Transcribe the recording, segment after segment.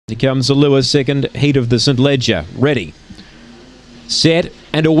Here comes the Lewis, second heat of the St Ledger. Ready, set,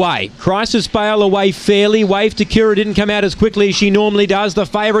 and away. Crisis Bale away fairly. Wave to Kira didn't come out as quickly as she normally does. The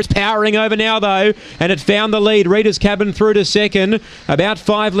favourite's powering over now, though, and it found the lead. Rita's Cabin through to second. About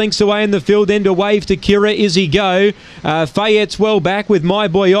 5 lengths away in the field, then to Wave to Kira. Izzy Go. Fayette's well back with My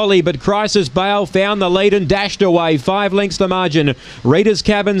Boy Ollie, but Crisis Bale found the lead and dashed away. 5 lengths the margin. Rita's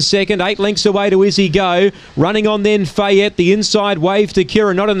Cabin second. 8 lengths away to Izzy Go. Running on then Fayette. The inside Wave to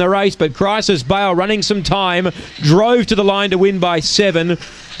Kira, not in the race, but Crisis Bale running some time. Drove to the line to win by 7.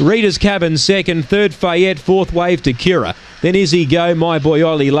 Rita's Cabin second, third Fayette, fourth Wave to Kira. Then Izzy Go, My Boy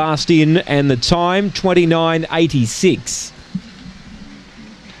Ollie last in, and the time 29.86.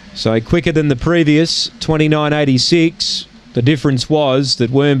 So quicker than the previous 29.86. The difference was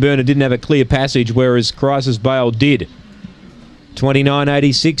that Wormburner didn't have a clear passage, whereas Crisis Bale did.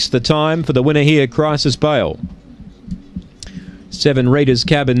 29.86 the time for the winner here, Crisis Bale. 7 Rita's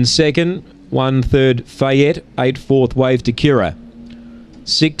Cabin second, 1 third Fayette, 8 fourth Wave to Kira.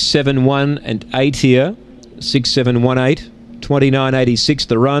 6, 7, 1 and 8 here. 6, 7, 1, 8. 29.86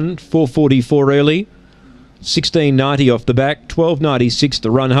 the run. 4.44 early. 16.90 off the back. 12.96 the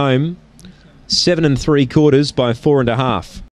run home. 7 3/4 by 4.5.